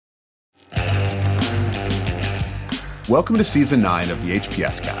Welcome to Season 9 of the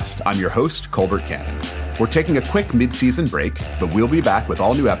HPScast. I'm your host, Colbert Cannon. We're taking a quick mid-season break, but we'll be back with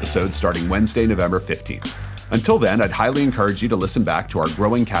all new episodes starting Wednesday, November 15th. Until then, I'd highly encourage you to listen back to our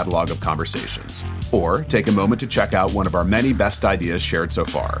growing catalog of conversations, or take a moment to check out one of our many best ideas shared so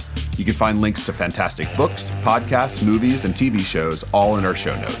far. You can find links to fantastic books, podcasts, movies, and TV shows all in our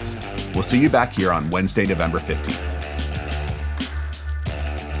show notes. We'll see you back here on Wednesday, November 15th.